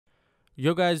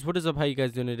Yo guys, what is up? How you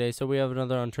guys doing today? So we have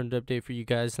another Unturned update for you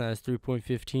guys, and that's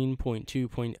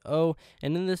 3.15.2.0.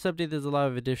 And in this update, there's a lot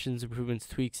of additions, improvements,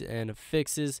 tweaks, and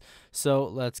fixes. So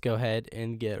let's go ahead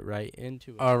and get right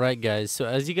into it. Alright guys, so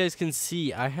as you guys can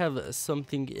see, I have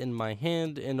something in my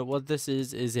hand, and what this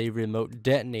is a remote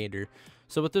detonator.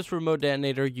 So with this remote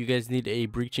detonator, you guys need a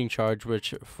breaching charge,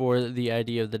 which for the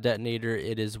ID of the detonator,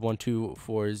 it is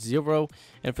 1240,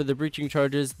 and for the breaching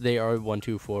charges, they are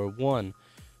 1241.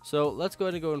 So let's go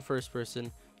ahead and go in first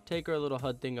person, take our little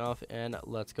HUD thing off, and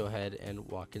let's go ahead and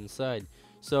walk inside.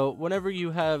 So whenever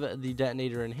you have the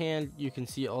detonator in hand, you can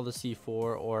see all the C4,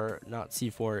 or not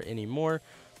C4 anymore,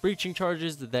 breaching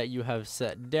charges that you have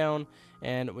set down.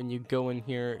 And when you go in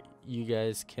here, you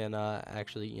guys can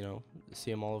actually,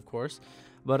 see them all, of course.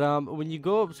 But when you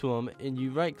go up to them and you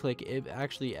right click, it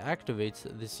actually activates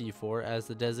the C4 as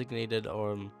the designated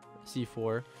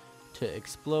C4 to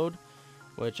explode.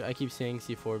 Which I keep saying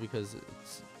C4 because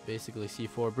it's basically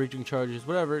C4, breaching charges,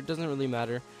 whatever, it doesn't really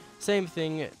matter. Same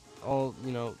thing, all,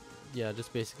 yeah,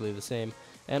 just basically the same.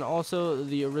 And also,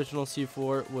 the original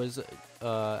C4 was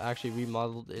actually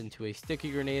remodeled into a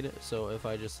sticky grenade, so if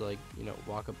I just,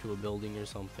 walk up to a building or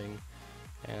something,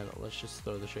 and let's just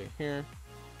throw this right here,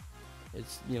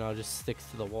 it's, just sticks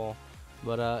to the wall.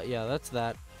 But, yeah, that's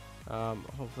that.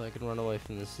 Hopefully I can run away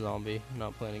from this zombie. I'm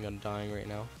not planning on dying right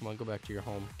now. Come on, go back to your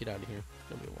home. Get out of here.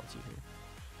 Nobody wants you here.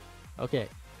 Okay,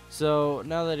 so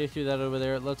now that I threw that over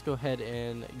there, let's go ahead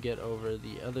and get over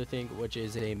the other thing, which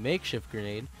is a makeshift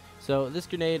grenade. So this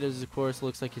grenade is, of course,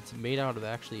 looks like it's made out of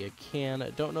actually a can.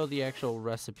 I don't know the actual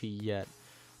recipe yet.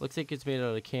 Looks like it's made out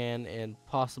of a can and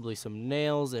possibly some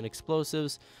nails and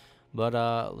explosives, but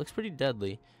looks pretty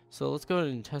deadly. So let's go ahead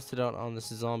and test it out on this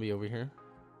zombie over here.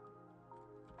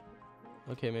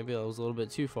 Okay, maybe that was a little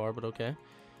bit too far, but okay.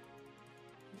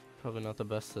 Probably not the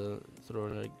best to throw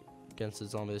it against a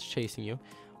zombie that's chasing you.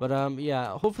 But,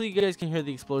 yeah, hopefully you guys can hear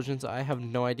the explosions. I have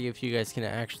no idea if you guys can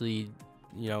actually,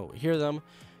 hear them,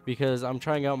 because I'm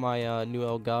trying out my new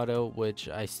Elgato, which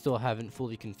I still haven't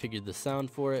fully configured the sound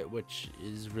for it, which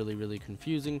is really, really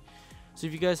confusing. So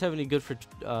if you guys have any good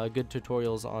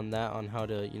tutorials on that, on how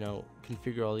to,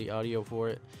 configure all the audio for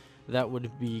it, that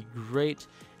would be great.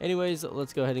 Anyways,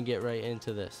 let's go ahead and get right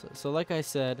into this. So like I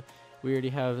said, we already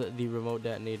have the remote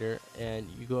detonator, and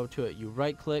you go up to it, you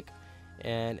right click,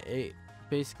 and it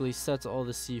basically sets all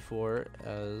the C4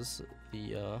 as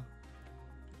the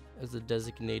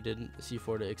designated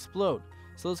C4 to explode.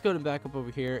 So let's go ahead and back up over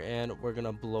here, and we're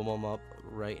gonna blow them up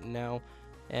right now.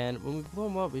 And when we blow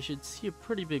them up, we should see a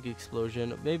pretty big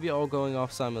explosion, maybe all going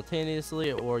off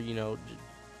simultaneously, or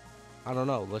I don't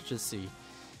know, let's just see.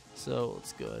 So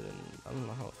let's go ahead and, I don't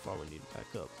know how far we need to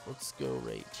back up. Let's go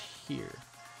right here.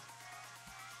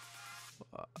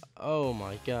 Oh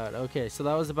my god. Okay, so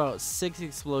that was about 6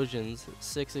 explosions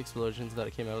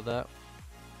that came out of that.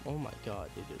 Oh my god,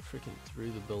 dude, it freaking threw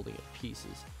the building to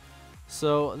pieces.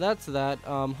 So that's that.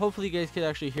 Hopefully you guys could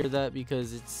actually hear that,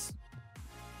 because it's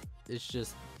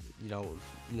just,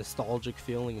 nostalgic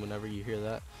feeling whenever you hear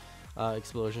that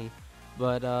explosion.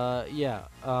 But yeah,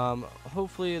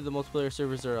 hopefully the multiplayer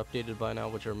servers are updated by now,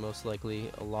 which are most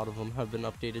likely, a lot of them have been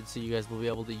updated, so you guys will be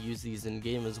able to use these in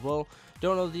game as well.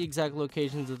 Don't know the exact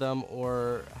locations of them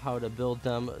or how to build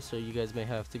them, so you guys may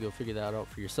have to go figure that out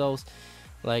for yourselves.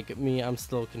 Like me, I'm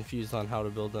still confused on how to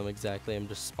build them exactly. I'm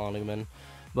just spawning them in.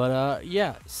 But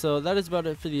yeah, so that is about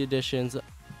it for the additions.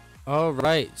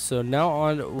 Alright, so now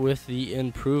on with the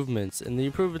improvements, and the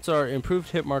improvements are improved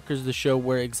hit markers to show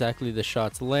where exactly the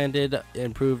shots landed,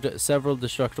 improved several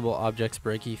destructible objects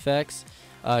break effects,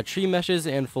 tree meshes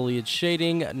and foliage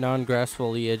shading, non-grass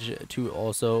foliage to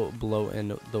also blow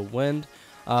in the wind,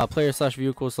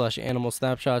 player/vehicle/animal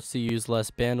snapshots to use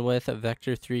less bandwidth,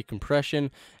 vector 3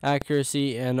 compression,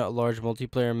 accuracy, and large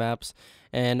multiplayer maps.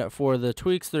 And for the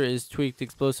tweaks, there is tweaked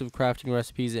explosive crafting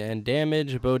recipes and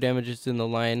damage. Bow damage is in the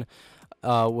line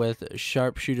with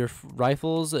sharpshooter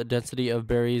rifles. Density of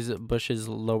berries, bushes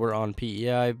lower on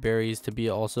PEI. Berries to be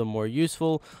also more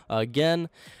useful again.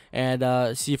 And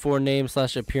C4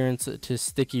 name/appearance to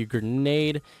sticky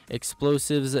grenade.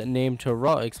 Explosives named to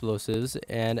raw explosives.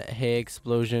 And hay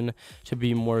explosion to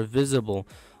be more visible.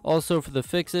 Also, for the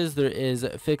fixes, there is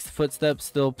fixed footsteps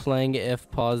still playing if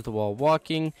paused while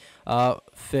walking,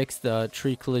 fixed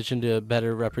tree collision to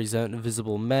better represent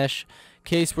visible mesh,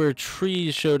 case where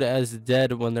trees showed as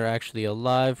dead when they're actually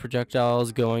alive,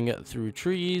 projectiles going through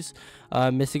trees,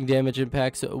 missing damage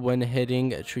impacts when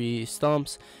hitting tree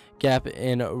stumps, gap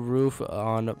in roof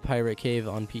on Pirate Cave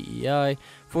on PEI,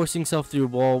 forcing self through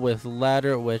wall with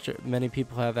ladder, which many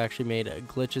people have actually made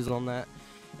glitches on that.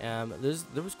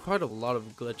 There was quite a lot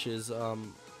of glitches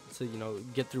to, you know,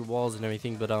 get through walls and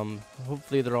everything, but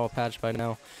hopefully they're all patched by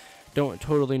now. Don't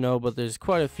totally know, but there's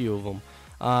quite a few of them.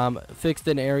 Fixed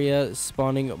an area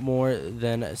spawning more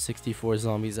than 64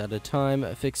 zombies at a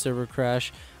time. Fixed server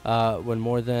crash when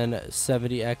more than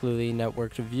 70 actively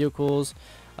networked vehicles.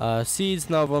 Seeds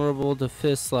not vulnerable to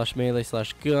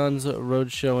fist/melee/guns.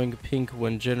 Road showing pink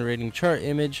when generating chart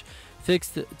image.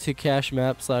 Fixed to cache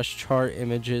map/chart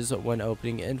images when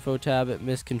opening info tab.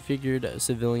 Misconfigured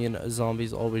civilian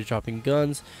zombies always dropping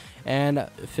guns. And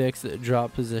fixed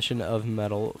drop position of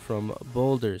metal from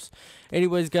boulders.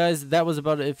 Anyways, guys, that was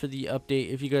about it for the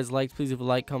update. If you guys liked, please leave a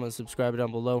like, comment, subscribe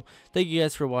down below. Thank you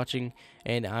guys for watching,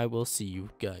 and I will see you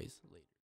guys.